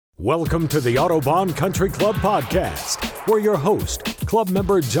Welcome to the Autobahn Country Club podcast, where your host, club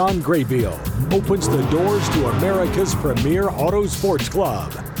member John Graybeal, opens the doors to America's premier auto sports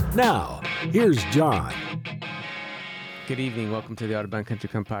club. Now, here's John. Good evening. Welcome to the Autobahn Country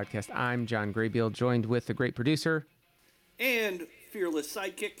Club podcast. I'm John Graybeal, joined with the great producer and fearless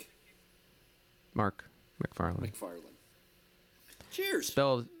sidekick, Mark McFarland. Cheers.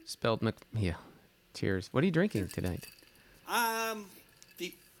 Spelled yeah. Cheers. What are you drinking tonight?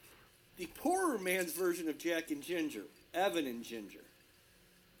 The poorer man's version of Jack and Ginger, Evan and Ginger.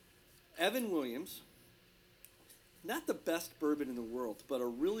 Evan Williams, not the best bourbon in the world, but a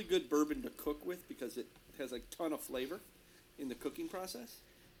really good bourbon to cook with because it has a ton of flavor in the cooking process.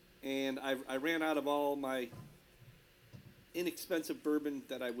 And I ran out of all my inexpensive bourbon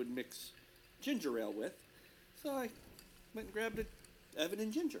that I would mix ginger ale with, so I went and grabbed it, Evan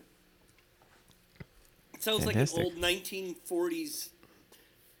and Ginger. It sounds Fantastic. Like an old 1940s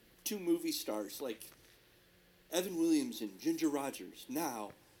two movie stars like Evan Williams and Ginger Rogers now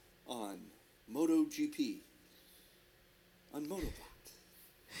on MotoGP on Motoblock.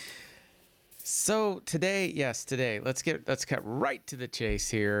 So today, let's cut right to the chase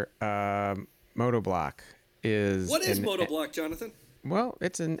here. Motoblock is what is Motoblock, Jonathan? Well,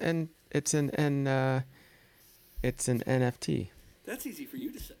 it's an NFT. That's easy for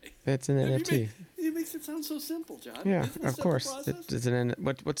you to say. It's an NFT. It makes it sound so simple, John. Yeah, Isn't it a of course. simple process? It's an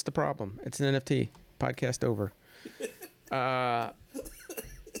what's the problem? It's an NFT. Podcast over.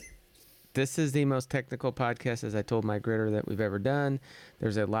 This is the most technical podcast, as I told my gritter, that we've ever done.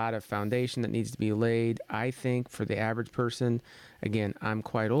 There's a lot of foundation that needs to be laid, I think, for the average person. Again, I'm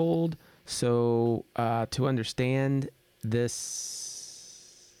quite old, so to understand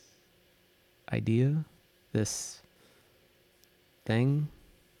this idea, this thing,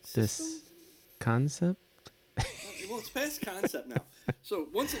 this concept. Well, it's past concept now. So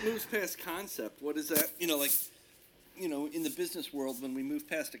once it moves past concept, what is that? In the business world, when we move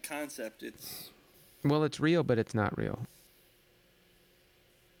past a concept, it's... Well, it's real, but it's not real.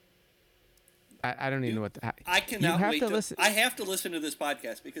 I don't even know what... I cannot wait to listen. I have to listen to this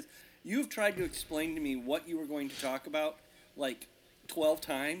podcast because you've tried to explain to me what you were going to talk about like 12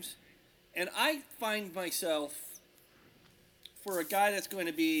 times, and I find myself... For a guy that's going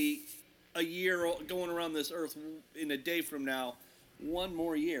to be a year going around this earth in a day from now, one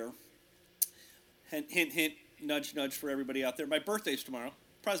more year. Hint, hint, hint, nudge, nudge for everybody out there. My birthday's tomorrow.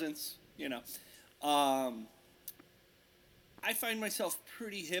 Presents, I find myself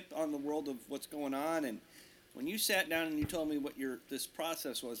pretty hip on the world of what's going on. And when you sat down and you told me what this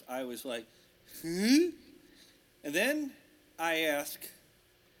process was, I was like, huh? And then I asked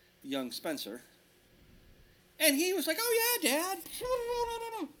young Spencer. And he was like, oh, yeah, Dad.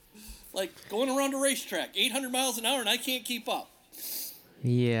 Like going around a racetrack, 800 miles an hour, and I can't keep up.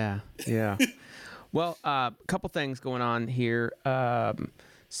 Yeah. Well, a couple things going on here.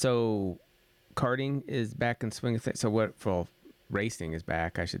 So karting is back in swing. Racing is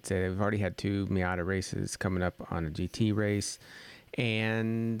back, I should say. They've already had 2 Miata races coming up on a GT race.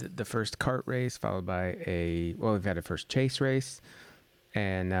 And the first kart race, followed by we've had a first chase race.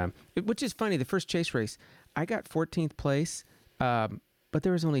 And which is funny, the first chase race, I got 14th place, but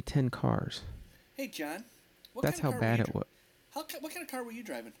there was only 10 cars. Hey, John. That's how bad it was. What kind of car were you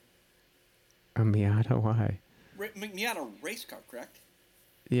driving? A Miata, why? Miata race car, correct?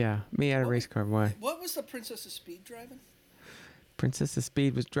 Yeah, Miata race car, why? What was the Princess of Speed driving? Princess of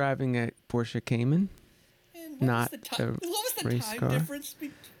Speed was driving a Porsche Cayman, not the race car. Difference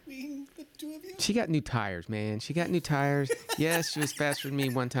between the two of you? She got new tires, man. She got new tires. Yes, she was faster than me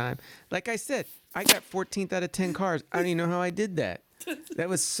one time. Like I said, I got 14th out of 10 cars. I don't even know how I did that. That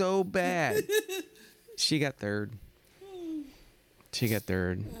was so bad. She got third.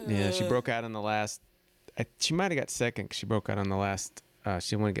 Yeah, she broke out on the last. She might have got second because she broke out on the last.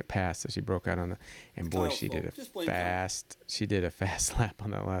 She didn't want to get past, so she broke out on the. And boy, she did a fast. She did a fast lap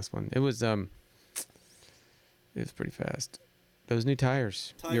on that last one. It was pretty fast. Those new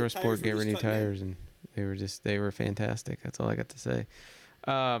tires. Eurosport gave her new tires, and they were fantastic. That's all I got to say.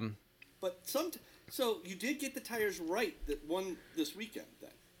 So you did get the tires right that one this weekend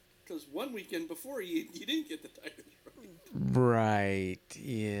then, because one weekend before you didn't get the tires right. Right.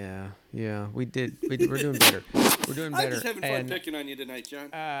 Yeah. We did. We're doing better. We're doing better. I'm just having fun picking on you tonight, John.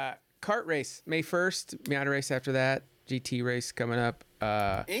 Kart race May 1st. Miata race after that. GT race coming up.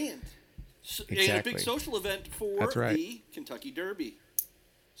 And a big social event for the Kentucky Derby.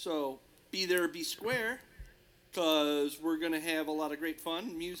 So be there, be square, because we're going to have a lot of great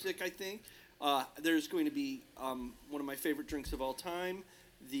fun, music, I think. There's going to be one of my favorite drinks of all time,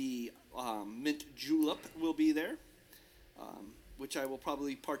 the mint julep will be there. which I will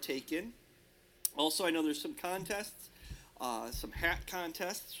probably partake in. Also, I know there's some contests, some hat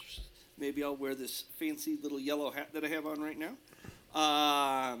contests. Maybe I'll wear this fancy little yellow hat that I have on right now.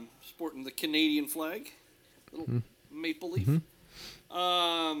 Sporting the Canadian flag, little maple leaf. You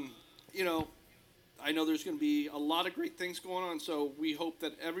know, I know there's going to be a lot of great things going on, so we hope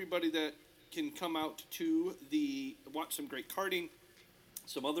that everybody that can come out to watch some great karting,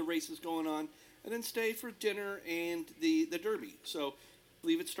 some other races going on, and then stay for dinner and the Derby. So I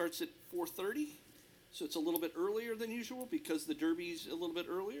believe it starts at 4:30, so it's a little bit earlier than usual because the Derby's a little bit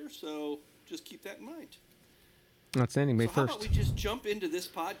earlier, so just keep that in mind. Outstanding. May 1st. So how about we just jump into this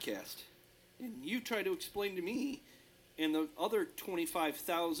podcast, and you try to explain to me and the other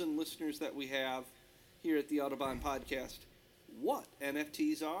 25,000 listeners that we have here at the Autobahn Podcast what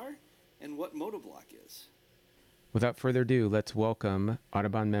NFTs are and what Motoblock is. Without further ado, let's welcome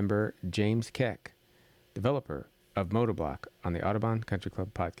Autobahn member James Keck, developer of Motoblock, on the Autobahn Country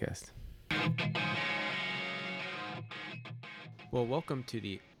Club podcast. Well, welcome to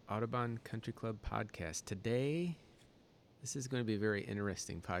the Autobahn Country Club podcast. Today, this is going to be a very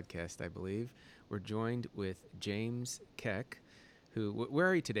interesting podcast, I believe. We're joined with James Keck, where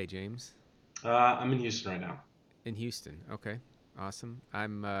are you today, James? I'm in Houston right now. In Houston, okay, awesome.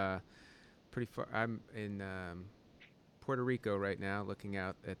 I'm pretty far. I'm in Puerto Rico right now, looking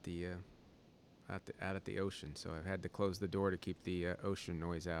out at the ocean. So I've had to close the door to keep the ocean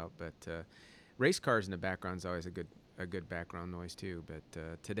noise out. But race cars in the background is always a good background noise too. But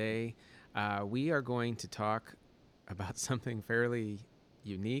today we are going to talk about something fairly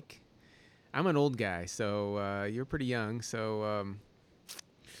unique. I'm an old guy, so you're pretty young. So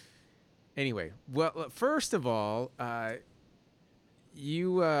anyway, well, first of all, so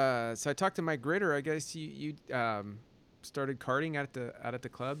I talked to Mike Gritter. I guess you started karting out at the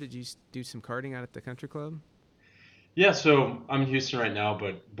club. Did you do some karting out at the country club? Yeah, so I'm in Houston right now,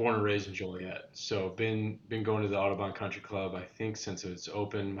 but born and raised in Joliet. So been going to the Audubon Country Club, I think, since it was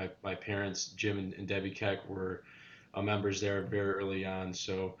open. My parents, Jim and Debbie Keck, were members there very early on.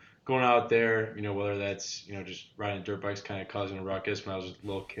 So going out there, whether that's just riding dirt bikes, kind of causing a ruckus when I was a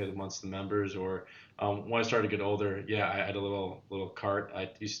little kid amongst the members, or when I started to get older, yeah, I had a little cart I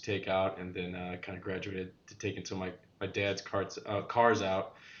used to take out, and then kind of graduated to taking some of my dad's cars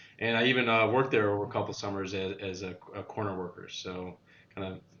out. And I even worked there over a couple summers as a corner worker. So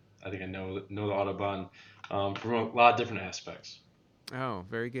kind of, I think I know the Audubon from a lot of different aspects. Oh,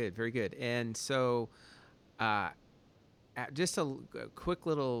 very good, very good. And so, just a quick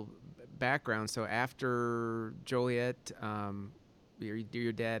little background. So after Joliet,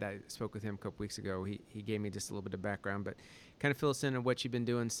 your dad, I spoke with him a couple weeks ago. He gave me just a little bit of background, but kind of fill us in on what you've been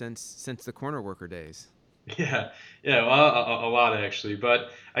doing since the corner worker days. Yeah, well, a lot actually.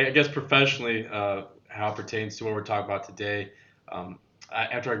 But I guess professionally, how it pertains to what we're talking about today,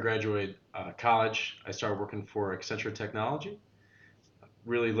 after I graduated college, I started working for Accenture Technology,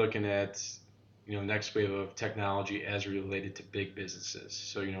 really looking at next wave of technology as related to big businesses.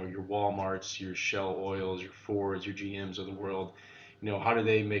 So your Walmarts, your Shell Oils, your Fords, your GMs of the world. How do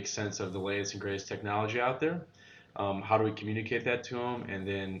they make sense of the latest and greatest technology out there? How do we communicate that to them? And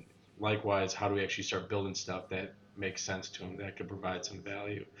then likewise, how do we actually start building stuff that makes sense to them, that could provide some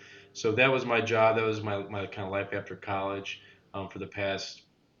value? So that was my job. That was my kind of life after college for the past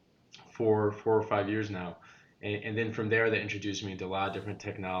 4 or 5 years now. And then from there, that introduced me into a lot of different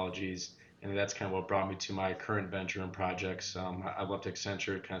technologies. And that's kind of what brought me to my current venture and projects. I left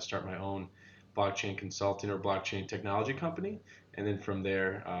Accenture to kind of start my own blockchain consulting or blockchain technology company. And then from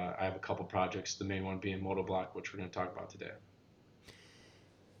there, I have a couple projects, the main one being Motoblock, which we're going to talk about today.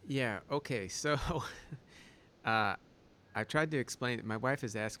 Yeah, okay. So I tried to explain. My wife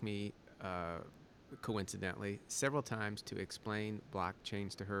has asked me, coincidentally, several times to explain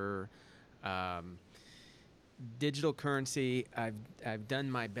blockchains to her. Digital currency, I've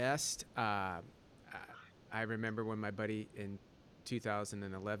done my best. I remember when my buddy in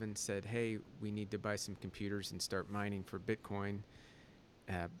 2011 said, "Hey, we need to buy some computers and start mining for Bitcoin."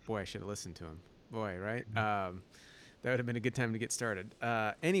 Boy, I should have listened to him. Boy, right? That would have been a good time to get started.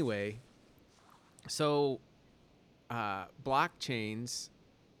 Anyway, so blockchains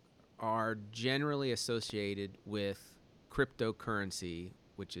are generally associated with cryptocurrency,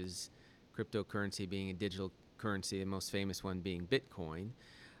 which is cryptocurrency being a digital currency, the most famous one being Bitcoin.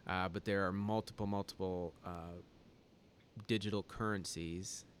 But there are multiple digital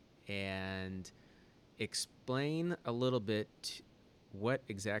currencies. And explain a little bit what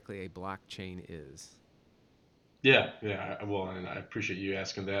exactly a blockchain is. Yeah, well, and I appreciate you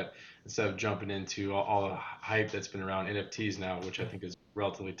asking that instead of jumping into all the hype that's been around NFTs now, which I think is a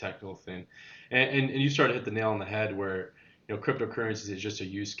relatively technical thing. And you started to hit the nail on the head where, cryptocurrencies is just a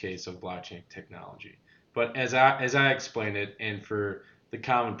use case of blockchain technology. But as I explain it, and for the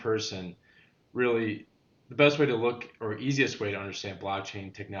common person, really the best way to look or easiest way to understand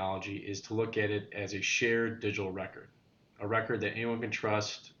blockchain technology is to look at it as a shared digital record, a record that anyone can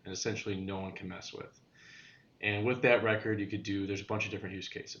trust and essentially no one can mess with. And with that record, there's a bunch of different use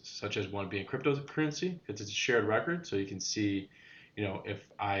cases, such as one being cryptocurrency, because it's a shared record. So you can see, if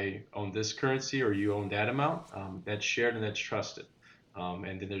I own this currency or you own that amount, that's shared and that's trusted.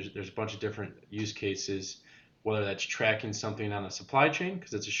 And then there's a bunch of different use cases, whether that's tracking something on a supply chain,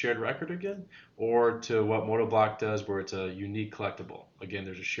 because it's a shared record again, or to what Motoblock does, where it's a unique collectible. Again,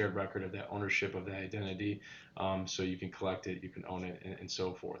 there's a shared record of that ownership of that identity, so you can collect it, you can own it, and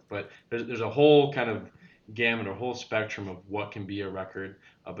so forth. But there's a whole kind of gamut or whole spectrum of what can be a record.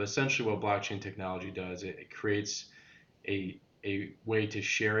 But essentially, what blockchain technology does, it creates a way to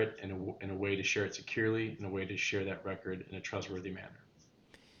share it and a way to share it securely and a way to share that record in a trustworthy manner.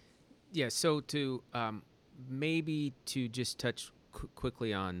 Yeah. So to maybe to just touch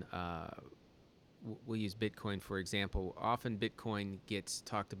quickly on, we'll use Bitcoin for example. Often Bitcoin gets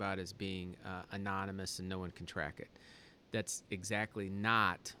talked about as being anonymous and no one can track it. That's exactly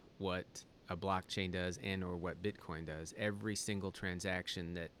not what a blockchain does and or what Bitcoin does. Every single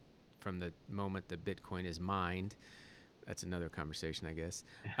transaction that from the moment that Bitcoin is mined, that's another conversation, I guess.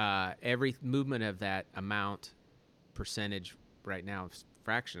 Every movement of that amount, percentage right now,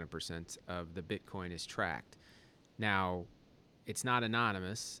 fraction of percent of the Bitcoin is tracked. Now, it's not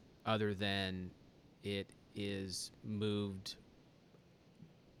anonymous other than it is moved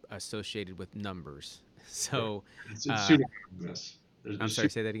associated with numbers. So, It's pseudonymous. I'm sorry,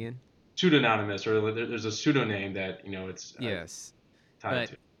 say that again? Pseudonymous, or there's a pseudonym that it's Yes, tied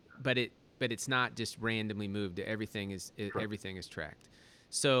but to. but it's not just randomly moved. Everything is Correct. everything is tracked.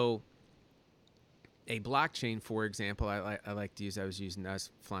 So a blockchain, for example, I like to use. I was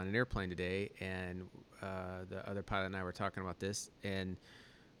flying an airplane today, and the other pilot and I were talking about this. And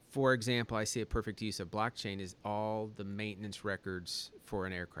for example, I see a perfect use of blockchain is all the maintenance records for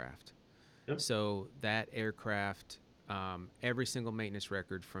an aircraft. Yep. So that aircraft, every single maintenance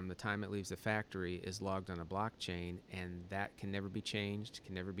record from the time it leaves the factory is logged on a blockchain, and that can never be changed,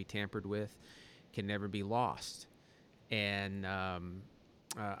 can never be tampered with, can never be lost. And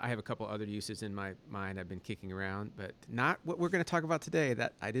I have a couple other uses in my mind I've been kicking around, but not what we're going to talk about today.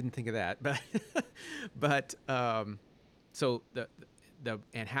 That I didn't think of that, but so the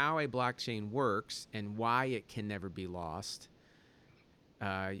and how a blockchain works and why it can never be lost.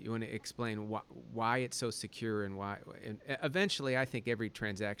 You want to explain why it's so secure and why? And eventually, I think every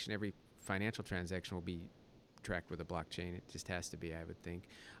transaction, every financial transaction, will be tracked with a blockchain. It just has to be, I would think.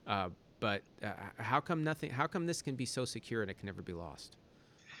 But how come nothing? How come this can be so secure and it can never be lost?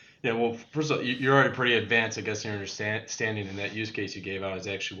 Yeah, well, first of all, you're already pretty advanced, I guess, in your understanding. And that use case you gave out is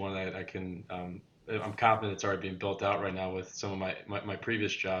actually one that I can. I'm confident it's already being built out right now with some of my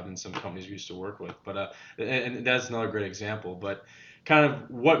previous job and some companies we used to work with. But and that's another great example. But kind of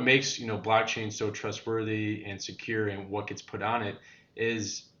what makes blockchain so trustworthy and secure and what gets put on it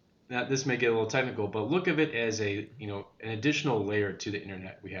is, now this may get a little technical, but look of it as an additional layer to the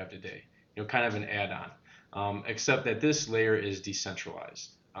internet we have today. Kind of an add-on, except that this layer is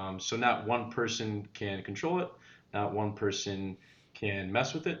decentralized. So not one person can control it, not one person can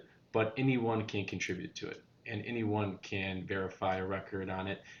mess with it, but anyone can contribute to it, and anyone can verify a record on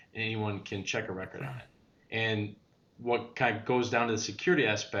it, and anyone can check a record on it. And what kind of goes down to the security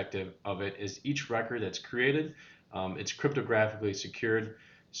aspect of it is each record that's created, it's cryptographically secured.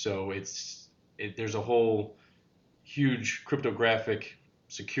 So there's a whole huge cryptographic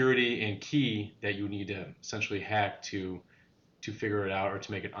security and key that you need to essentially hack to figure it out or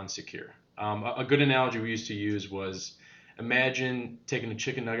to make it unsecure. A good analogy we used to use was, imagine taking a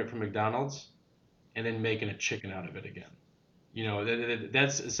chicken nugget from McDonald's and then making a chicken out of it again.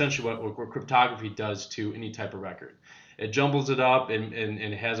 That's essentially what cryptography does to any type of record. It jumbles it up and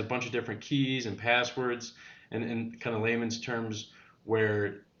it has a bunch of different keys and passwords and in kind of layman's terms,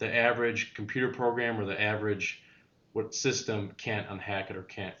 where the average computer program or the average system can't unhack it or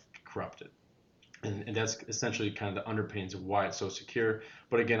can't corrupt it. And that's essentially kind of the underpinnings of why it's so secure.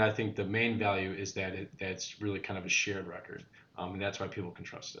 But again, I think the main value is that that's really kind of a shared record, and that's why people can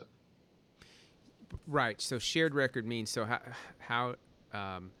trust it. Right. So shared record means so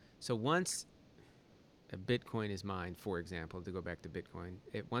once a Bitcoin is mined, for example, to go back to Bitcoin,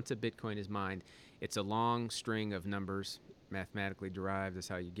 once a Bitcoin is mined, it's a long string of numbers, mathematically derived. That's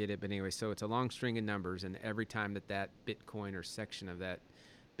how you get it. But anyway, so it's a long string of numbers, and every time that Bitcoin or section of that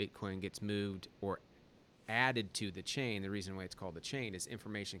Bitcoin gets moved or added to the chain, the reason why it's called the chain is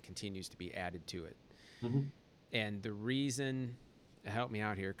information continues to be added to it. Mm-hmm. And the reason, help me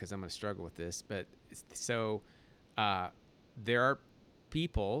out here because I'm going to struggle with this, but so uh, there are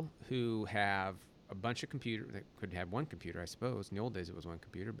people who have a bunch of computers that could have one computer, I suppose. In the old days, it was one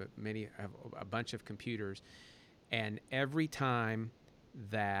computer, but many have a bunch of computers. And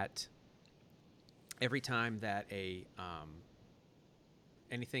that every time that a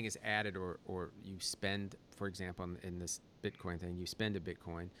anything is added or you spend, for example, in this Bitcoin thing, you spend a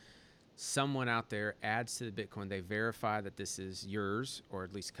Bitcoin, someone out there adds to the Bitcoin, they verify that this is yours, or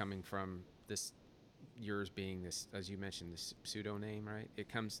at least coming from this, yours being this, as you mentioned, this pseudo name, right? It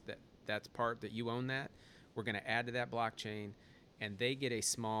comes that's part that you own that. We're going to add to that blockchain, and they get a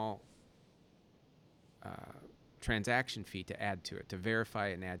small uh, transaction fee to add to it, to verify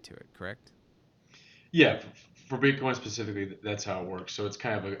it and add to it, correct? Yeah, for Bitcoin specifically, that's how it works. So it's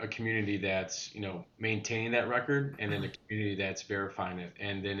kind of a community that's, maintaining that record, and then a community that's verifying it.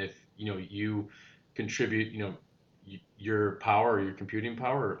 And then if, you contribute, your power or your computing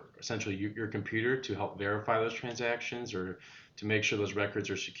power, or essentially your computer to help verify those transactions or to make sure those records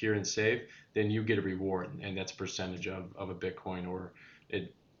are secure and safe, then you get a reward, and that's a percentage of a Bitcoin, or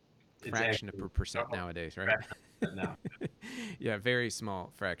it it's Fraction of actually per percent nowadays, right? now. Yeah, very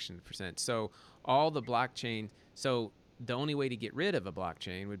small fraction of percent. So all the blockchain. So the only way to get rid of a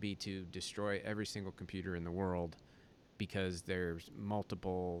blockchain would be to destroy every single computer in the world, because there's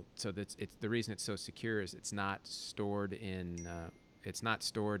multiple. So that's it's the reason it's so secure is it's not stored in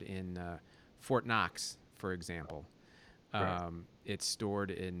Fort Knox, for example. Correct. It's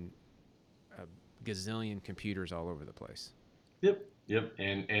stored in a gazillion computers all over the place. Yep, yep,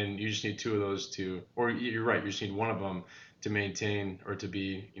 and you just need two of those to, or you're right, you just need one of them to maintain or to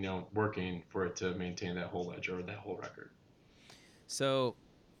be, working for it to maintain that whole ledger or that whole record. So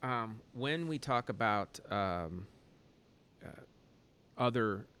when we talk about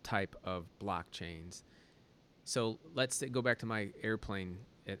other type of blockchains, so go back to my airplane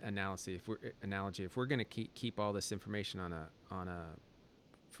analogy. If we're going to keep all this information on a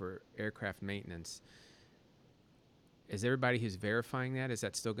for aircraft maintenance, is everybody who's verifying that, is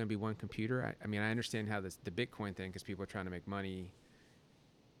that still going to be one computer? I mean, I understand how the Bitcoin thing, because people are trying to make money.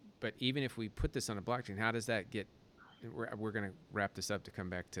 But even if we put this on a blockchain, how does that get? We're going to wrap this up to come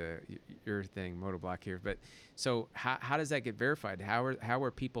back to your thing, Motoblock here. But so how does that get verified? How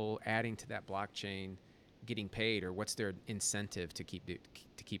are people adding to that blockchain, getting paid, or what's their incentive to keep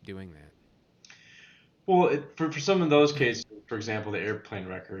doing that? Well, for some of those cases, for example, the airplane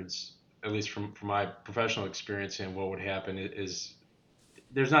records, at least from my professional experience, and what would happen is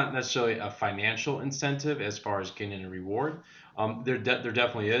there's not necessarily a financial incentive as far as getting a reward. There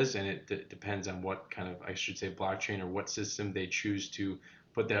definitely is, and it depends on what kind of, I should say, blockchain or what system they choose to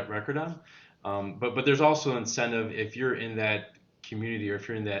put that record on. But there's also incentive if you're in that community, or if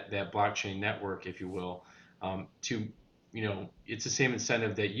you're in that blockchain network, if you will, to, it's the same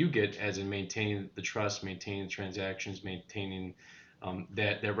incentive that you get as in maintaining the trust, maintaining the transactions, maintaining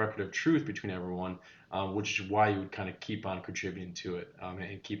that record of truth between everyone, which is why you would kind of keep on contributing to it,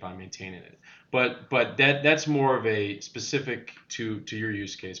 and keep on maintaining it. But that's more of a specific to your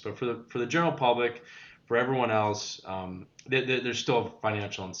use case. But for the general public, for everyone else, there's still a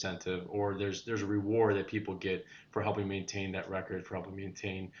financial incentive, or there's a reward that people get for helping maintain that record, for helping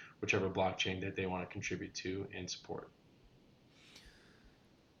maintain whichever blockchain that they want to contribute to and support.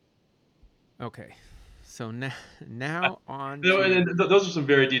 Okay, so now on And to those are some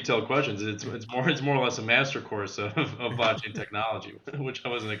very detailed questions. It's more or less a master course of blockchain technology, which I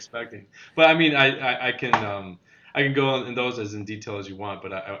wasn't expecting. But I mean, I can go in those as in detail as you want,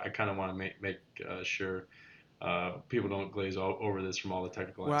 but I kind of want to make sure people don't glaze over this from all the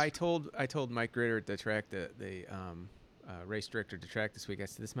technical well, aspects. I told Mike Ritter at the track, the race director at the track this week. I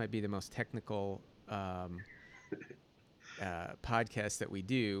said this might be the most technical podcast that we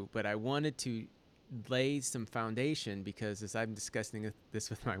do, but I wanted to lay some foundation, because as I'm discussing this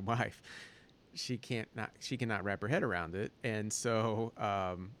with my wife, she cannot wrap her head around it, and so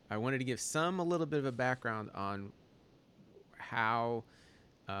I wanted to give a little bit of a background on how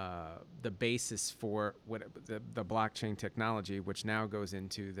the basis for what the blockchain technology, which now goes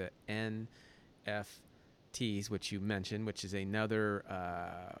into the NFTs, which you mentioned, which is another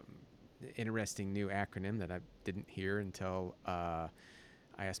interesting new acronym that I didn't hear until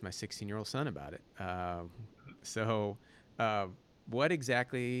I asked my 16-year-old son about it. So, what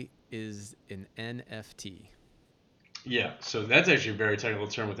exactly is an NFT? Yeah, so that's actually a very technical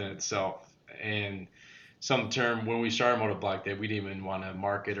term within itself, and some term when we started Motoblock that we didn't even want to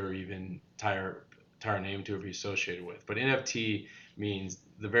market or even tie our name to or be associated with. But NFT means,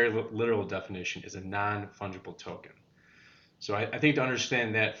 the very literal definition is a non-fungible token. So I think to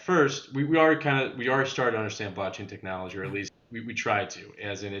understand that first, we already started to understand blockchain technology, or at least we tried to,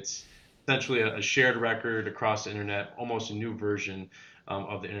 as in it's essentially a shared record across the internet, almost a new version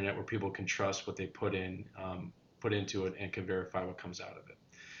of the internet where people can trust what they put into it and can verify what comes out of it.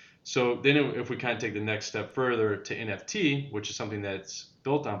 So then if we kind of take the next step further to NFT, which is something that's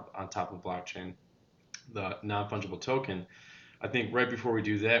built on top of blockchain, the non-fungible token, I think right before we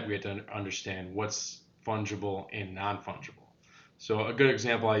do that, we have to understand what's fungible and non-fungible. So a good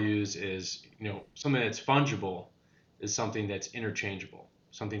example I use is, something that's fungible is something that's interchangeable,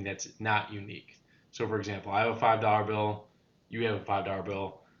 something that's not unique. So for example, I have a $5 bill, you have a $5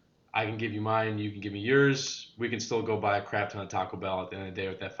 bill. I can give you mine, you can give me yours. We can still go buy a crap ton of Taco Bell at the end of the day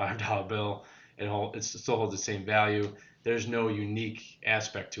with that $5 bill. It still holds the same value. There's no unique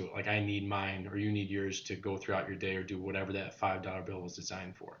aspect to it. Like I need mine or you need yours to go throughout your day or do whatever that $5 bill was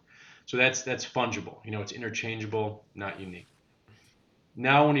designed for. So that's fungible. It's interchangeable, not unique.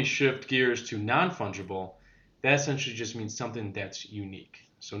 Now, when you shift gears to non-fungible, that essentially just means something that's unique.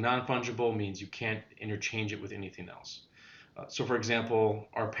 So non-fungible means you can't interchange it with anything else. So, for example,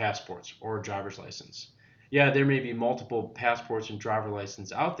 our passports or driver's license. Yeah, there may be multiple passports and driver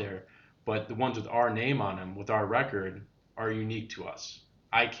license out there, but the ones with our name on them, with our record, are unique to us.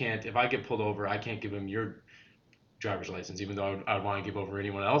 I can't, if I get pulled over, I can't give them your driver's license, even though I would want to give over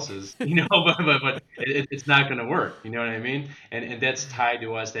anyone else's, but it's not going to work. You know what I mean? And that's tied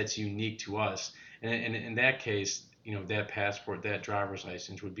to us. That's unique to us. And in that case, that passport, that driver's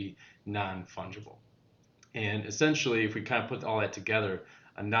license would be non-fungible. And essentially, if we kind of put all that together,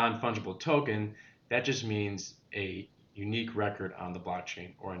 a non-fungible token, that just means a unique record on the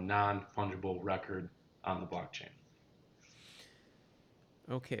blockchain or a non-fungible record on the blockchain.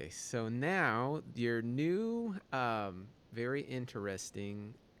 Okay, so now your new, very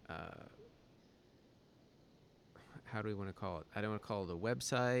interesting. How do we want to call it? I don't want to call it a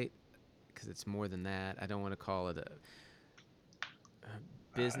website because it's more than that. I don't want to call it a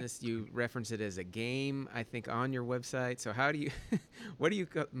business. You reference it as a game, I think, on your website. So how do you, what do you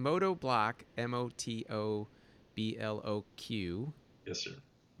call Motoblock? MOTOBLOQ. Yes, sir.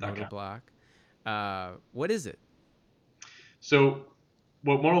 Motoblock. What is it? So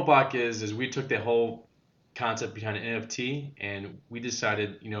what Monoblock is we took the whole concept behind an NFT and we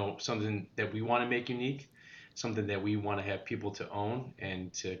decided, something that we want to make unique, something that we want to have people to own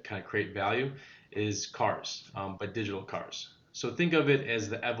and to kind of create value is cars, but digital cars. So think of it as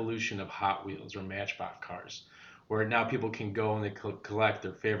the evolution of Hot Wheels or Matchbox cars, where now people can go and they collect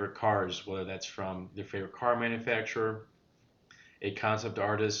their favorite cars, whether that's from their favorite car manufacturer, a concept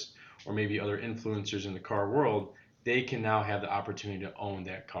artist, or maybe other influencers in the car world. They can now have the opportunity to own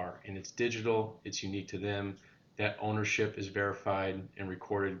that car. And it's digital, it's unique to them. That ownership is verified and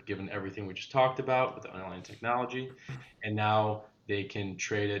recorded given everything we just talked about with the underlying technology. And now they can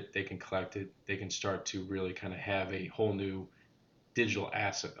trade it, they can collect it, they can start to really kind of have a whole new digital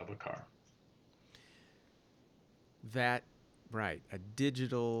asset of a car. That, right, a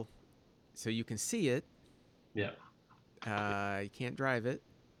digital, so you can see it. Yeah. You can't drive it.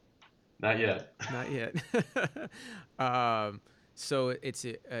 Not yet. Not yet. So it's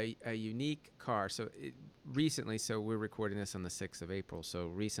a unique car. So recently, so we're recording this on the 6th of April. So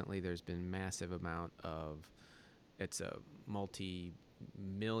recently there's been massive amount of, it's a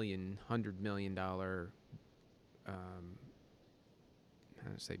multi-million, $100 million, how to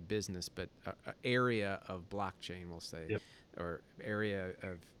say business, but a area of blockchain, we'll say, Yep. or area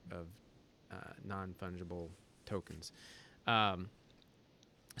of non-fungible tokens.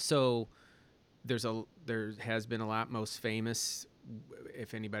 So there has been a lot. Most famous,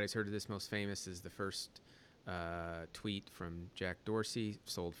 if anybody's heard of this, most famous is the first tweet from Jack Dorsey,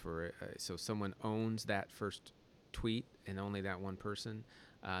 sold for, so someone owns that first tweet and only that one person.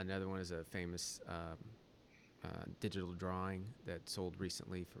 Another one is a famous digital drawing that sold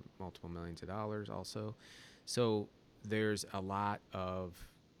recently for multiple millions of dollars also. So there's a lot of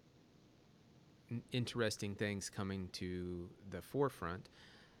interesting things coming to the forefront.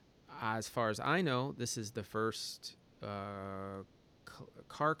 As far as I know, this is the first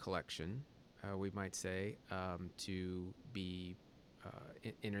car collection, we might say, to be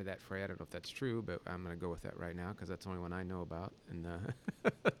enter that fray. I don't know if that's true, but I'm going to go with that right now because that's the only one I know about. And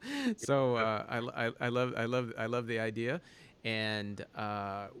so I love the idea, and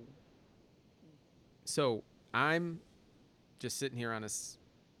so I'm just sitting here on a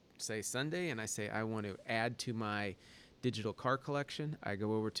say Sunday, and I say I want to add to my digital car collection. I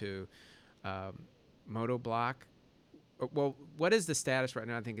go over to Motoblock well, what is the status right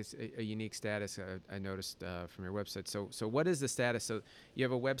now? I think it's a unique status. I noticed from your website. So what is the status? So you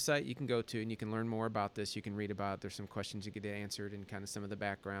have a website you can go to and you can learn more about this. You can read about it. There's some questions you get answered and kind of some of the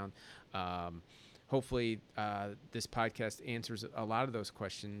background. Hopefully, this podcast answers a lot of those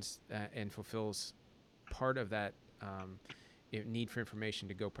questions and fulfills part of that need for information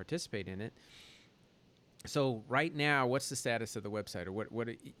to go participate in it. So right now, what's the status of the website, or what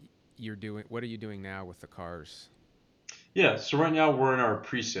you're doing? What are you doing now with the cars? Yeah, so right now we're in our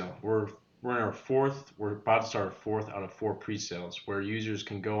pre-sale. We're in our fourth. We're about to start our fourth out of four pre-sales, where users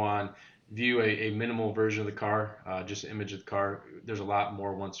can go on, view a minimal version of the car, just an image of the car. There's a lot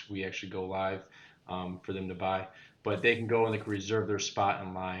more once we actually go live for them to buy, but they can go and they can reserve their spot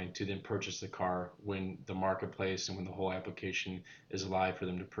in line to then purchase the car when the marketplace and when the whole application is live for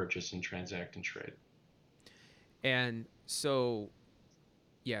them to purchase and transact and trade. And so,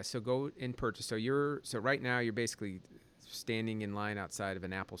 yeah, so go and purchase. So right now you're basically standing in line outside of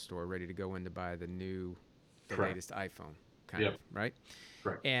an Apple store, ready to go in to buy the Correct. latest iPhone, kind Yep. of, right?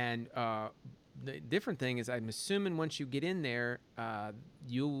 Correct. And the different thing is, I'm assuming once you get in there, the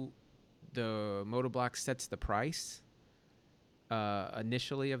Motoblock sets the price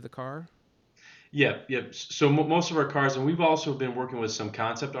initially of the car. Yeah, yeah. So most of our cars, and we've also been working with some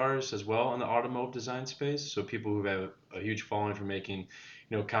concept artists as well in the automotive design space. So people who have a huge following for making,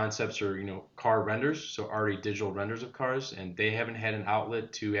 concepts or car renders, so already digital renders of cars, and they haven't had an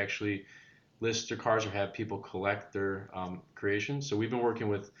outlet to actually list their cars or have people collect their creations. So we've been working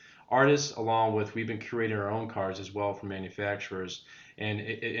with artists along with we've been curating our own cars as well from manufacturers, and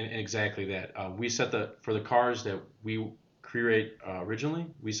exactly that. We set for the cars that we create originally,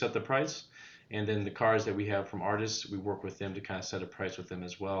 we set the price. And then the cars that we have from artists, we work with them to kind of set a price with them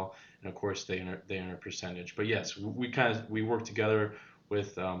as well. And of course, they earn a percentage. But yes, we work together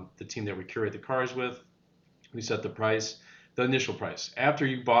with the team that we curate the cars with. We set the price, the initial price. After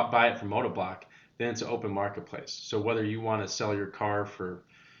you buy it from Motoblock, then it's an open marketplace. So whether you want to sell your car for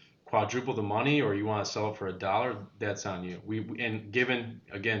quadruple the money or you want to sell it for $1, that's on you. And given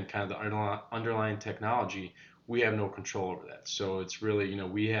again kind of the underlying technology, we have no control over that. So it's really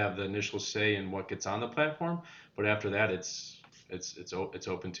we have the initial say in what gets on the platform, but after that it's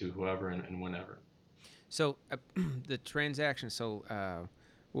open to whoever and whenever. So the transaction. So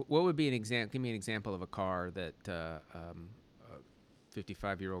what would be an example? Give me an example of a car that a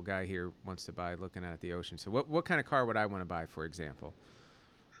 55-year-old guy here wants to buy, looking at the ocean. So what kind of car would I want to buy, for example?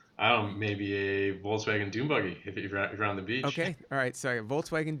 I don't know, maybe a Volkswagen Dune buggy if you're on the beach. Okay, all right. So a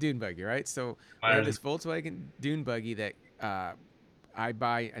Volkswagen Dune buggy, right? So we have Myers this Volkswagen Dune buggy that I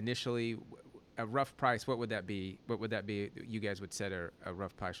buy initially. A rough price. What would that be? What would that be? You guys would set a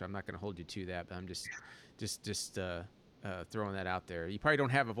rough price. So I'm not going to hold you to that, but I'm just throwing that out there. You probably don't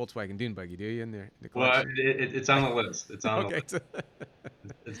have a Volkswagen Dune buggy, do you, in the Well, collection? it's on the list. It's on the Okay. list.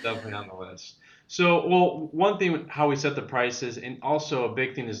 It's definitely on the list. So, well, one thing how we set the prices, and also a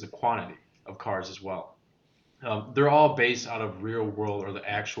big thing is the quantity of cars as well. They're all based out of real world or the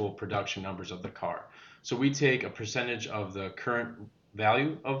actual production numbers of the car. So we take a percentage of the current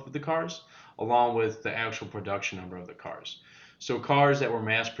value of the cars along with the actual production number of the cars. So cars that were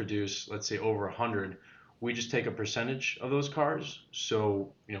mass produced, let's say over 100, we just take a percentage of those cars.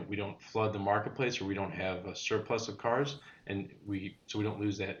 So, we don't flood the marketplace or we don't have a surplus of cars and we don't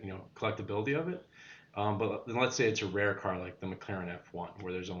lose that, collectability of it. But then let's say it's a rare car like the McLaren F1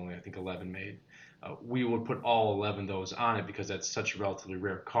 where there's only I think 11 made. We would put all 11 of those on it because that's such a relatively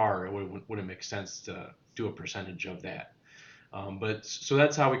rare car. It wouldn't make sense to do a percentage of that. But so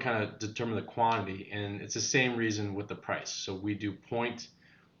that's how we kind of determine the quantity, and it's the same reason with the price. So we do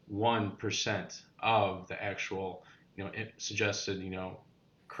 0.1% of the actual, suggested,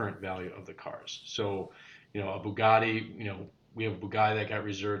 current value of the cars. So, a Bugatti, we have a Bugatti that got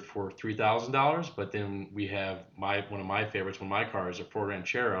reserved for $3,000, but then we have one of my favorites, one of my cars, a Ford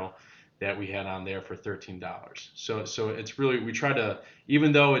Ranchero, that we had on there for $13. So it's really we try to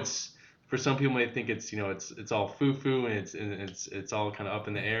even though it's for some people may think it's it's all foo and it's all kind of up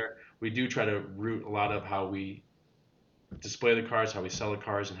in the air. We do try to root a lot of how we display the cars, how we sell the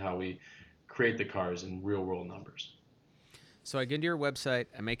cars, and how we create the cars in real world numbers. So I get into your website,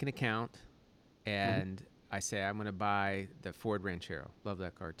 I make an account, Mm-hmm. and I say I'm going to buy the Ford Ranchero. Love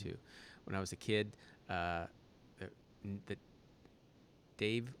that car too. When I was a kid, the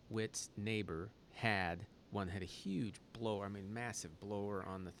Dave Witt's neighbor had one that had a huge blower. I mean, massive blower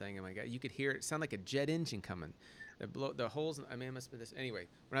on the thing. Oh my God, you could hear it. It sounded like a jet engine coming. The holes. I mean, it must have been this. Anyway,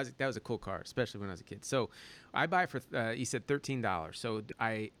 that was a cool car, especially when I was a kid. So I buy it for. You said $13. So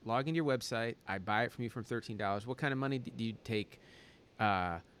I log into your website. I buy it from you for $13. What kind of money do you take?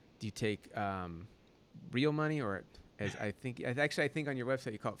 Do you take real money or as I think. Actually, I think on your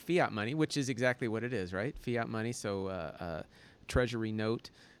website you call it fiat money, which is exactly what it is, right? Fiat money. So treasury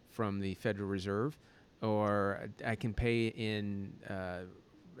note from the Federal Reserve, or I can pay in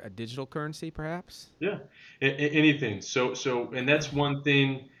a digital currency, perhaps. Yeah, anything. And that's one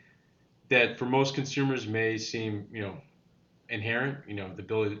thing that for most consumers may seem, inherent, the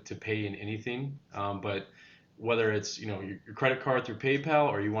ability to pay in anything. But whether it's, your credit card through PayPal,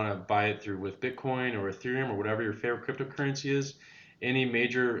 or you want to buy it through with Bitcoin or Ethereum or whatever your favorite cryptocurrency is, any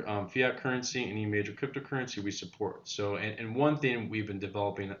major fiat currency, any major cryptocurrency we support. So, and one thing we've been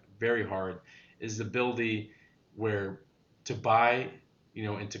developing very hard is the ability where to buy,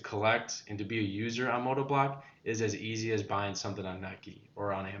 and to collect and to be a user on Motoblock is as easy as buying something on Nike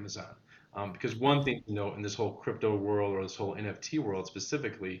or on Amazon. Because one thing to note in this whole crypto world, or this whole NFT world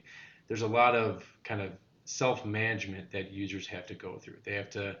specifically, there's a lot of kind of self-management that users have to go through. They have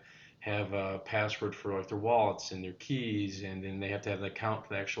to have a password for like their wallets and their keys, and then they have to have an account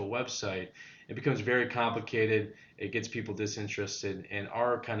for the actual website. It becomes very complicated. It gets people disinterested. And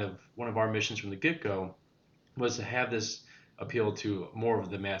our kind of one of our missions from the get-go was to have this appeal to more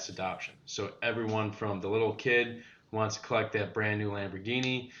of the mass adoption. So everyone from the little kid who wants to collect that brand new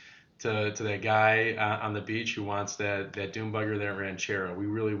Lamborghini to that guy on the beach who wants that dune bugger, that ranchero. We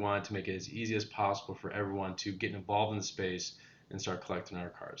really wanted to make it as easy as possible for everyone to get involved in the space and start collecting our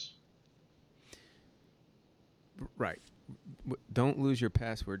cars. Right. Don't lose your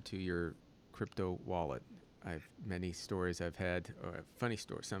password to your crypto wallet. I've many stories I've had, funny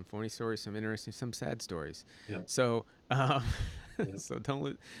stories, some funny stories, some interesting, some sad stories. Yep. So, so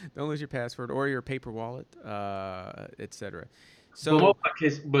don't lose your password or your paper wallet, etc. So, well,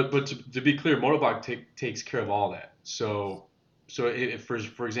 but to be clear, Motoblock takes care of all that. So if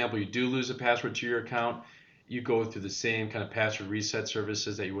for example you do lose a password to your account, you go through the same kind of password reset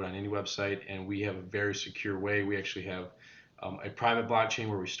services that you would on any website, and we have a very secure way. We actually have a private blockchain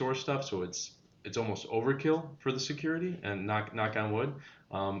where we store stuff, so it's almost overkill for the security, and knock on wood.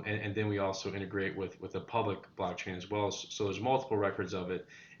 And then we also integrate with a public blockchain as well. So there's multiple records of it,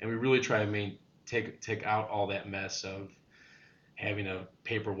 and we really try to take out all that mess of having a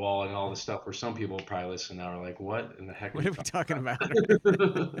paper wallet and all this stuff, where some people probably listen now are like, what in the heck what are we talking about?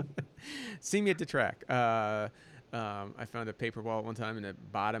 See me at the track. I found a paper wallet one time in the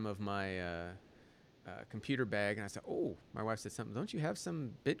bottom of my computer bag, and I said, "Oh," my wife said something. "Don't you have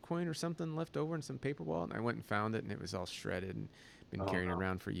some Bitcoin or something left over in some paper wallet?" And I went and found it, and it was all shredded and been carrying it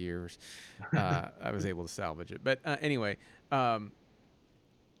around for years. I was able to salvage it, but anyway,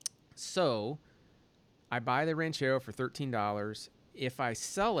 so I buy the Ranchero for $13. If I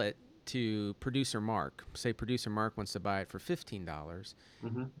sell it to producer Mark, say producer Mark wants to buy it for $15,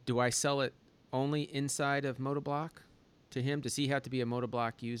 do I sell it only inside of Motoblock to him? Does he have to be a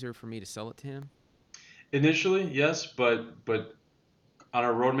Motoblock user for me to sell it to him? Initially, yes, but on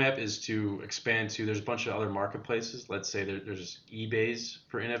our roadmap is to expand to, there's a bunch of other marketplaces. Let's say there's eBays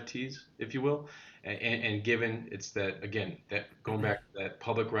for NFTs, if you will. And given it's that, again, that going back to that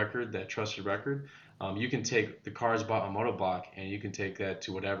public record, that trusted record, you can take the cars bought on Motoblock and you can take that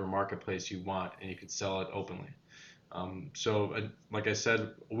to whatever marketplace you want, and you can sell it openly. So like I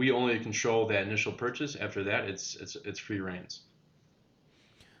said, we only control that initial purchase. After that, it's free reigns.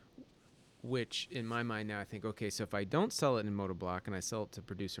 Which, in my mind now, I think, okay, so if I don't sell it in Motoblock and I sell it to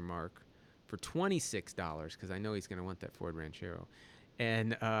producer Mark for $26, because I know he's going to want that Ford Ranchero,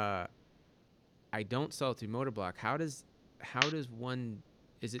 and I don't sell it through Motoblock, how does one,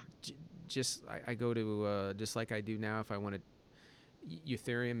 is it just, I go to, just like I do now, if I want to,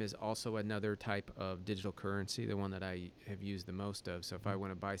 Ethereum is also another type of digital currency, the one that I have used the most of. So if I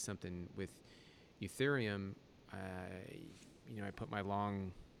want to buy something with Ethereum, I put my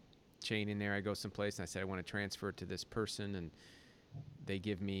long chain in there. I go someplace and I say I want to transfer it to this person, and they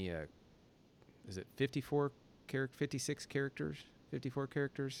give me is it 56 characters? 54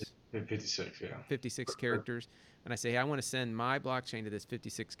 characters? 56, yeah. 56 characters. And I say, hey, I want to send my blockchain to this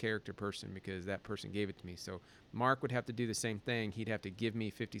 56 character person because that person gave it to me. So Mark would have to do the same thing. He'd have to give me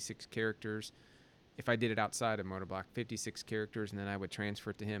 56 characters. If I did it outside of Motoblock, 56 characters, and then I would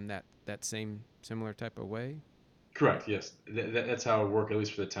transfer it to him that same similar type of way. Correct. Yes, that's how it would work, at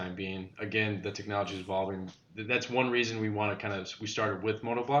least for the time being. Again, the technology is evolving. That's one reason we want to we started with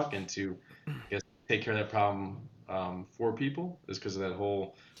Motoblock, and to, I guess, take care of that problem for people, is because of that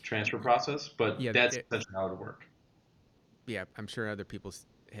whole transfer process. But Yeah, that's essentially how it would work. Yeah, I'm sure other people's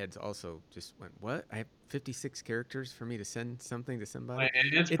heads also just went, "What? I have 56 characters for me to send something to somebody?"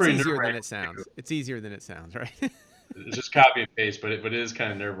 It's easier than it sounds. It's easier than it sounds, right? It's just copy and paste, but it is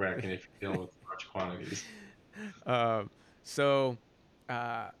kind of nerve-wracking if you're dealing with large quantities. So,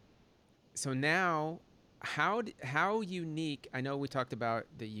 so now how unique? I know we talked about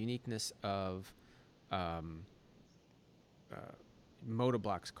the uniqueness of um, uh,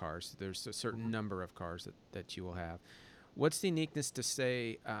 Motoblocks cars. There's a certain number of cars that you will have. What's the uniqueness to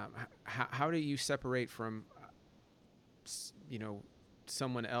say? How do you separate from you know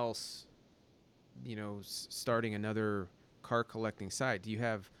someone else? Starting another car collecting site. Do you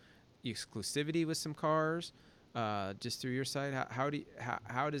have exclusivity with some cars just through your site?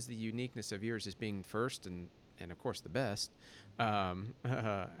 How does the uniqueness of yours as being first and of course the best? How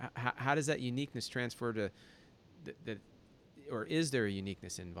does that uniqueness transfer to the or is there a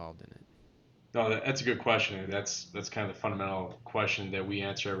uniqueness involved in it? No, that's a good question. That's kind of the fundamental question that we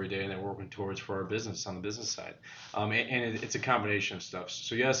answer every day and that we're working towards for our business on the business side. And it's a combination of stuff.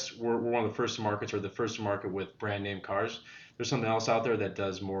 So yes, we're one of the first to markets or the first to market with brand name cars. There's something else out there that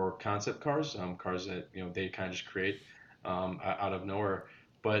does more concept cars, cars that they kind of just create out of nowhere.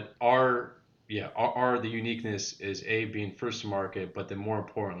 But our the uniqueness is a being first to market, but then more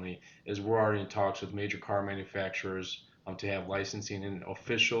importantly is we're already in talks with major car manufacturers to have licensing in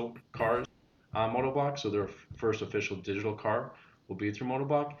official cars on Motoblock. So their first official digital car will be through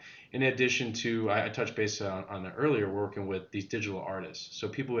Motoblock. In addition to, I touched base on it earlier, working with these digital artists. So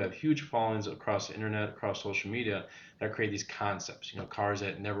people who have huge followings across the internet, across social media, that create these concepts. Cars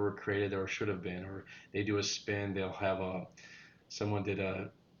that never were created or should have been, or they do a spin. They'll have someone did a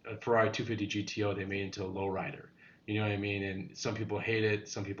Ferrari 250 GTO. They made into a lowrider. You know what I mean? And some people hate it,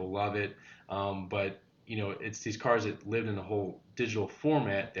 some people love it. But it's these cars that lived in a whole digital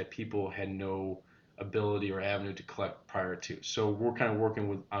format that people had no ability or avenue to collect prior to. So we're kind of working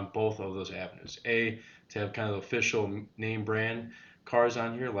with on both of those avenues. A, to have kind of official name brand cars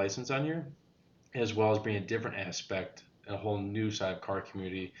on here, license on here, as well as bring a different aspect, a whole new side of car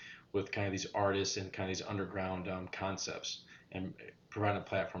community with kind of these artists and kind of these underground concepts, and provide a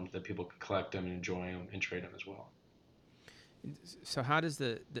platform that people can collect them and enjoy them and trade them as well. So how does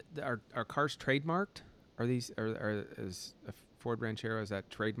are cars trademarked? Are these is a Ford Ranchero, is that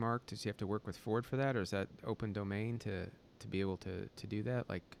trademarked? Does you have to work with Ford for that, or is that open domain to be able to do that?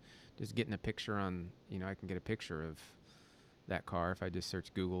 Like just getting a picture on, I can get a picture of that car if I just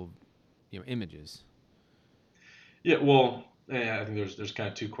search Google, images. Yeah, well, yeah, I think there's kind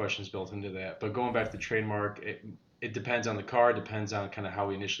of two questions built into that. But going back to trademark, it depends on the car, it depends on kind of how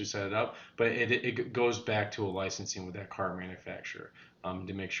we initially set it up, but it goes back to a licensing with that car manufacturer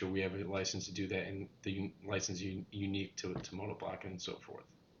to make sure we have a license to do that and the license unique to Motoblock and so forth.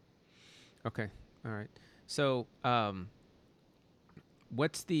 Okay, all right. So,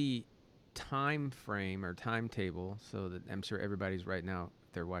 what's the time frame or timetable so that I'm sure everybody's right now,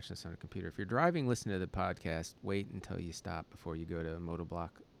 if they're watching this on a computer, if you're driving, listen to the podcast, wait until you stop before you go to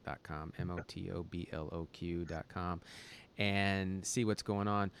motoblock.com, motobloq.com, and see what's going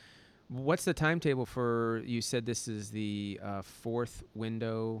on. What's the timetable for, you said this is the fourth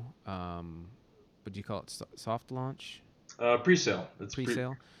window, what do you call it, soft launch? Pre-sale. It's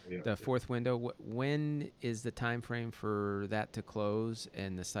Pre-sale, yeah. the fourth window. When is the time frame for that to close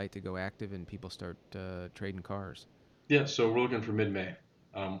and the site to go active and people start trading cars? Yeah, so we're looking for mid-May.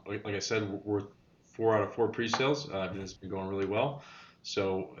 Like I said, we're 4 out of 4 pre-sales. It's been going really well.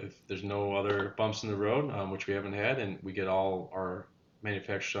 So if there's no other bumps in the road, which we haven't had, and we get all our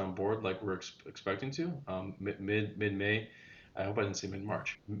manufacturers on board like we're expecting to, mid-May. I hope I didn't say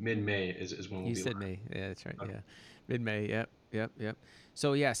mid-March. Mid-May is when we'll You be said live. May. Yeah, that's right. Okay. Yeah, mid-May. Yep, yep, yep.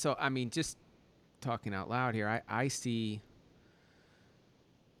 So yeah, so I mean, just talking out loud here, I see.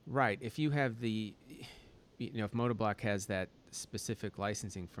 Right, if you have if Motoblock has that specific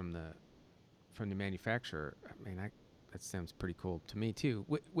licensing from the manufacturer, I mean, that sounds pretty cool to me too.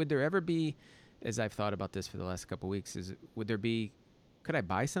 Would there ever be, as I've thought about this for the last couple of weeks, would there be? Could I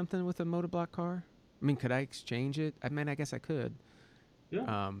buy something with a Motoblock car? I mean, could I exchange it? I mean, I guess I could.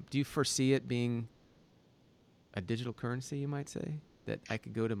 Yeah. Do you foresee it being a digital currency, you might say, that I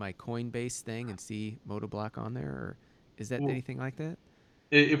could go to my Coinbase thing and see Motoblock on there, or is that Well, anything like that?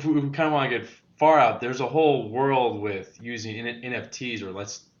 if we kind of want to get far out, there's a whole world with using NFTs, or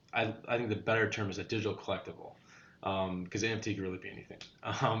I think the better term is a digital collectible, because NFT could really be anything.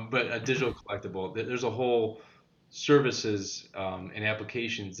 But a digital collectible, there's a whole services and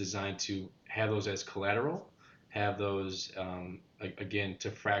applications designed to have those as collateral, have those again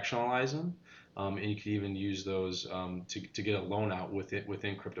to fractionalize them, and you could even use those to get a loan out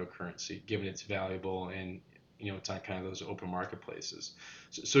within cryptocurrency, given it's valuable and it's on kind of those open marketplaces.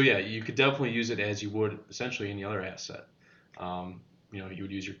 So yeah, you could definitely use it as you would essentially any other asset. You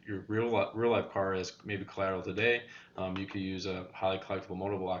would use your real life car as maybe collateral today. You could use a highly collectible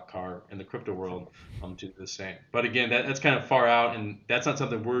Motoblock car in the crypto world to do the same. But again, that's kind of far out, and that's not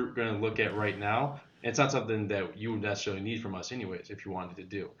something we're going to look at right now. And it's not something that you would necessarily need from us anyways if you wanted to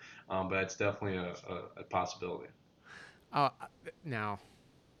do. But it's definitely a possibility. Uh, Now,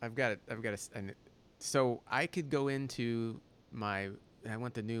 so I could go into I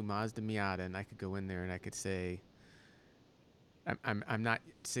want the new Mazda Miata, and I could go in there and I could say, I'm not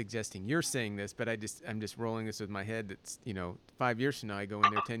suggesting you're saying this, but I'm just rolling this with my head. That's 5 years from now I go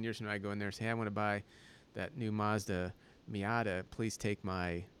in there, 10 years from now I go in there and say, hey, I want to buy that new Mazda Miata. Please take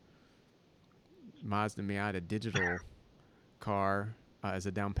my Mazda Miata digital car as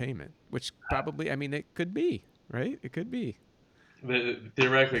a down payment. Which probably, I mean, it could be right. It could be.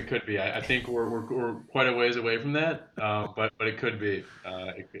 Theoretically, it could be. I think we're quite a ways away from that, but it could be.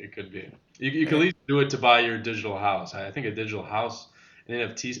 It could be. You can at Eh, least do it to buy your digital house. I think a digital house, an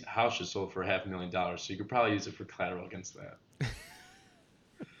NFT house, just sold for $500,000, so you could probably use it for collateral against that.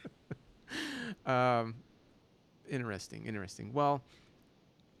 um, Interesting. Interesting. Well,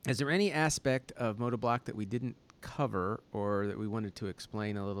 is there any aspect of Motoblock that we didn't cover or that we wanted to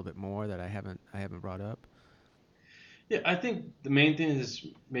explain a little bit more that I haven't brought up? Yeah, I think the main thing is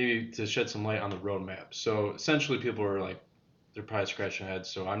maybe to shed some light on the roadmap. So essentially, people are like, they're probably scratching their heads.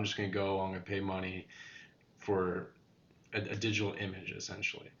 So I'm just gonna go. I'm gonna pay money for a digital image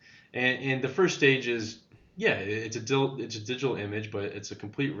essentially. And the first stage is, yeah, it's a digital image, but it's a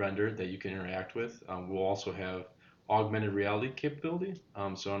complete render that you can interact with. We'll also have augmented reality capability.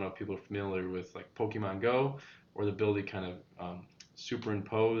 So I don't know if people are familiar with like Pokemon Go or the ability to kind of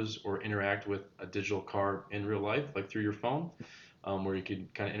superimpose or interact with a digital car in real life, like through your phone, where you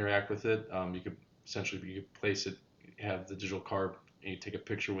could kind of interact with it. You could essentially you could place it, have the digital car, and you take a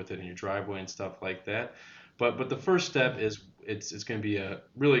picture with it in your driveway and stuff like that. But the first step is it's going to be a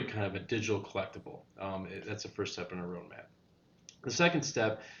really kind of a digital collectible. That's the first step in our roadmap. The second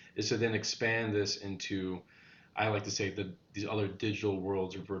step is to then expand this into, I like to say, these other digital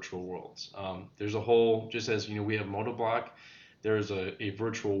worlds or virtual worlds. There's a whole, just as we have Motoblock, there's a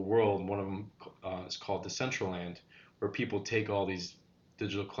virtual world. One of them is called Decentraland, where people take all these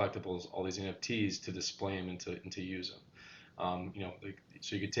digital collectibles, all these NFTs, to display them and to use them.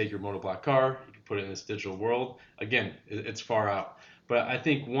 So you could take your Motoblock car, you could put it in this digital world. Again, it's far out, but I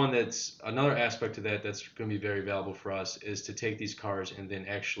think one that's another aspect of that that's going to be very valuable for us is to take these cars and then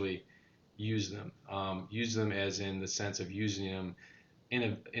actually use them. Use them as in the sense of using them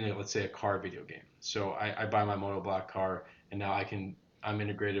in a let's say a car video game. So I buy my Motoblock car and now I'm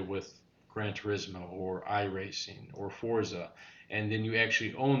integrated with Gran Turismo or iRacing or Forza, and then you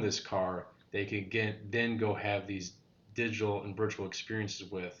actually own this car. They can then go have these digital and virtual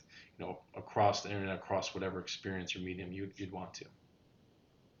experiences with across the internet, across whatever experience or medium you'd want to.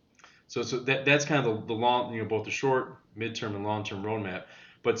 So that's kind of the long, both the short, midterm, and long term roadmap,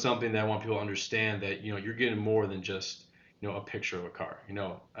 but something that I want people to understand that you're getting more than just a picture of a car.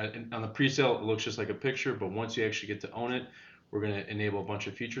 On the pre-sale it looks just like a picture, but once you actually get to own it, we're going to enable a bunch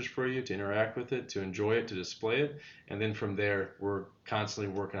of features for you to interact with it, to enjoy it, to display it, and then from there we're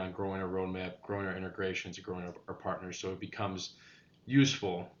constantly working on growing our roadmap, growing our integrations, and growing our partners, so it becomes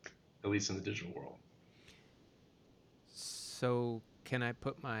useful, at least in the digital world. So can I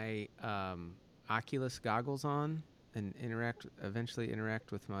put my Oculus goggles on and eventually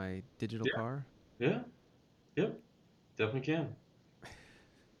interact with my digital Yeah, car? yeah, yep, definitely can.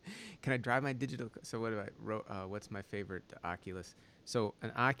 Can I drive my So what do what's my favorite Oculus? So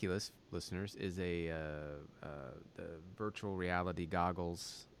an Oculus, listeners, is the virtual reality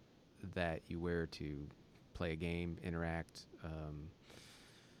goggles that you wear to play a game, interact.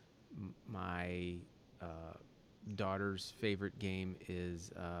 My uh, daughter's favorite game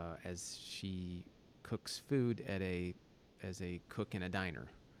is as she cooks food as a cook in a diner.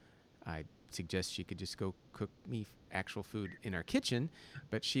 I suggest she could just go cook me actual food in our kitchen,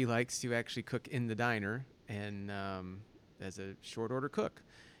 but she likes to actually cook in the diner and as a short order cook.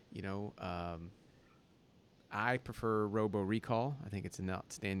 You know, I prefer Robo Recall. I think it's an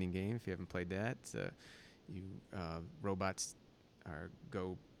outstanding game. If you haven't played that, robots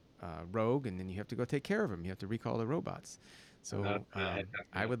go rogue, and then you have to go take care of them. You have to recall the robots. So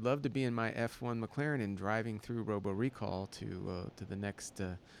I would love to be in my F1 McLaren and driving through Robo Recall to the next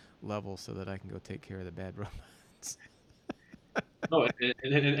level so that I can go take care of the bad robots. No,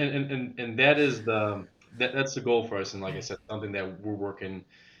 and that is that's the goal for us, and like I said, something that we're working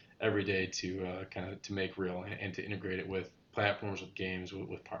every day to kind of to make real and to integrate it with platforms, with games,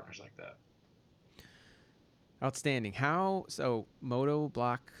 with partners like that. Outstanding.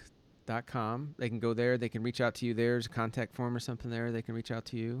 Motoblock.com. They can go there. They can reach out to you. There's a contact form or something there. They can reach out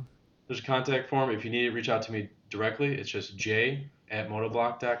to you. There's a contact form. If you need to reach out to me directly, it's just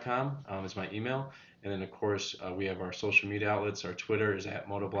j@motoblock.com is my email. And then, of course, we have our social media outlets. Our Twitter is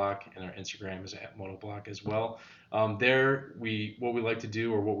 @Motoblock, and our Instagram is @Motoblock as well. What we like to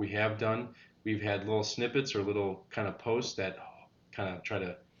do, or what we have done, we've had little snippets or little kind of posts that kind of try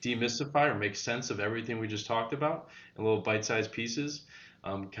to demystify or make sense of everything we just talked about in little bite-sized pieces,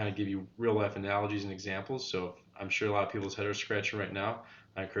 kind of give you real-life analogies and examples. So I'm sure a lot of people's head are scratching right now.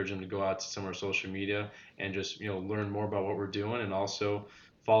 I encourage them to go out to some of our social media and just learn more about what we're doing, and also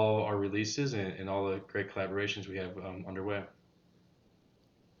follow our releases and all the great collaborations we have underway.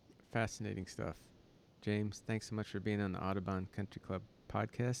 Fascinating stuff. James, thanks so much for being on the Audubon Country Club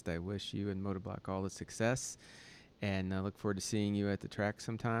podcast. I wish you and Motoblock all the success, and I look forward to seeing you at the track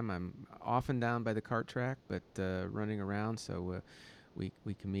sometime. I'm often down by the kart track, but running around, so we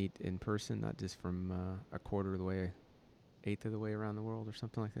can meet in person, not just from a quarter of the way, eighth of the way around the world or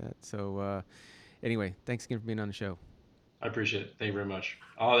something like that. So anyway, thanks again for being on the show. I appreciate it. Thank you very much.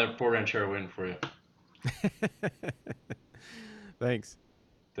 I'll have that Ford Ranchero win for you. Thanks.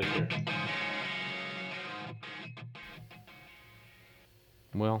 Take care.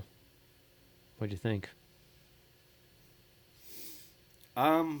 Well, what'd you think?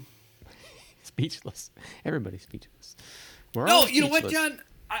 Speechless. Everybody's speechless. We're all you know what, speechless.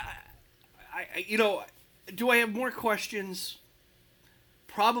 John? Do I have more questions?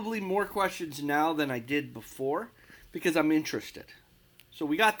 Probably more questions now than I did before, because I'm interested. So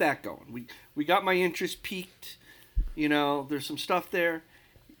we got that going. We got my interest peaked. There's some stuff there.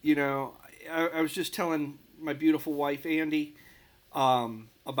 I was just telling my beautiful wife, Andy,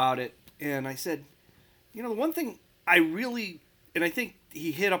 about it. And I said, the one thing I really, and I think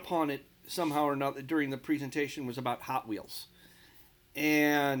he hit upon it somehow or another during the presentation, was about Hot Wheels.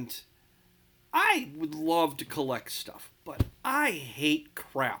 And I would love to collect stuff, but I hate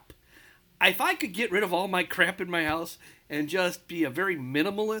crap. If I could get rid of all my crap in my house and just be a very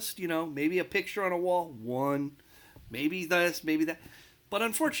minimalist, maybe a picture on a wall, one, maybe this, maybe that. But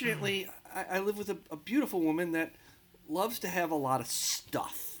unfortunately, I live with a beautiful woman that loves to have a lot of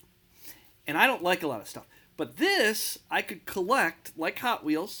stuff. And I don't like a lot of stuff. But this, I could collect like Hot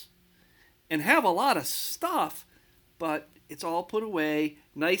Wheels and have a lot of stuff, but it's all put away,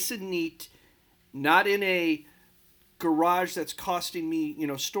 nice and neat, not in a garage that's costing me,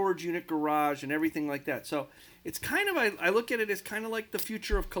 storage unit garage and everything like that. So it's kind of, I look at it as kind of like the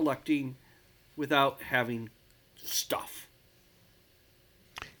future of collecting without having stuff.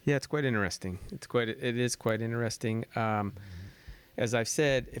 Yeah, it's quite interesting. It is quite interesting. As I've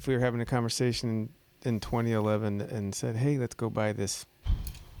said, if we were having a conversation in 2011 and said, hey, let's go buy this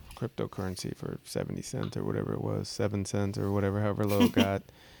cryptocurrency for 70 cents or whatever it was, 7 cents or whatever, however low it got,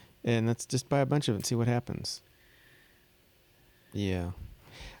 and let's just buy a bunch of it and see what happens. Yeah.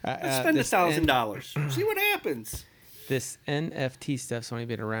 Let's spend $1,000. See what happens. This NFT stuff's only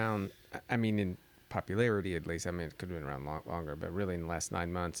been around, in popularity at least. It could have been around longer, but really in the last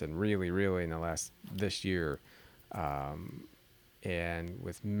 9 months, and really in this year, and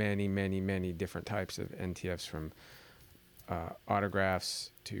with many different types of NTFs, from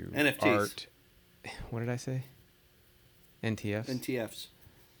autographs to NFTs. Art. What did I say? NTFs.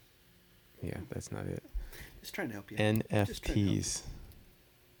 Yeah, that's not it. Just trying to help you. NFTs.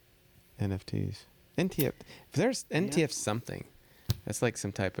 NFTs. NTF. If there's NTF something, that's like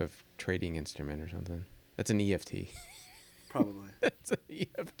some type of trading instrument or something. That's an EFT. Probably. That's an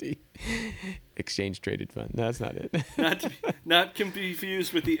EFT. Exchange Traded Fund. No, that's not it. not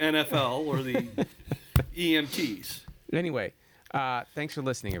confused with the NFL or the EMTs. Anyway, thanks for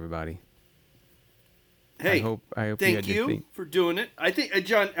listening, everybody. Hey, I hope thank you for doing it. I think,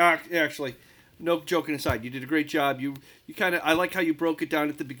 John, actually, no joking aside, you did a great job. You kind of, I like how you broke it down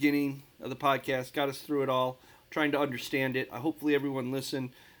at the beginning of the podcast, got us through it all, trying to understand it. Hopefully everyone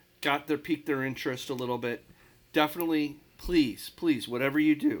listened, piqued their interest a little bit. Definitely, please, whatever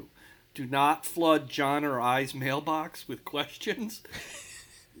you do not flood John or I's mailbox with questions.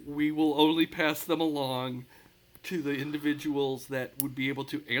 We will only pass them along to the individuals that would be able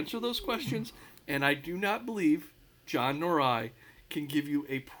to answer those questions. And I do not believe John nor I can give you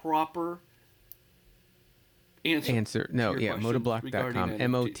a proper answer. No, yeah, motoblock.com.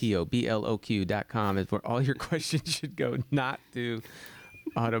 MOTOBLOQ.com is where all your questions should go, not to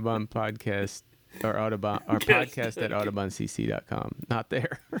Audubon Podcast or Audubon or podcast at AudubonCC.com. Not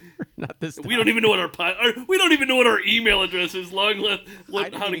there. Not this time. We don't even know what our email address is, how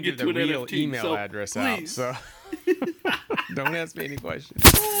to get to an real NFT. email address please. out. So don't ask me any questions.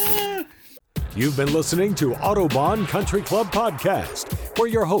 You've been listening to Audubon Country Club Podcast, where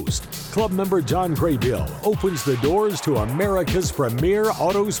your host, club member John Graybill, opens the doors to America's premier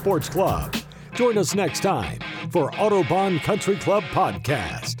auto sports club. Join us next time for Audubon Country Club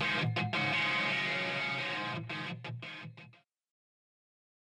Podcast.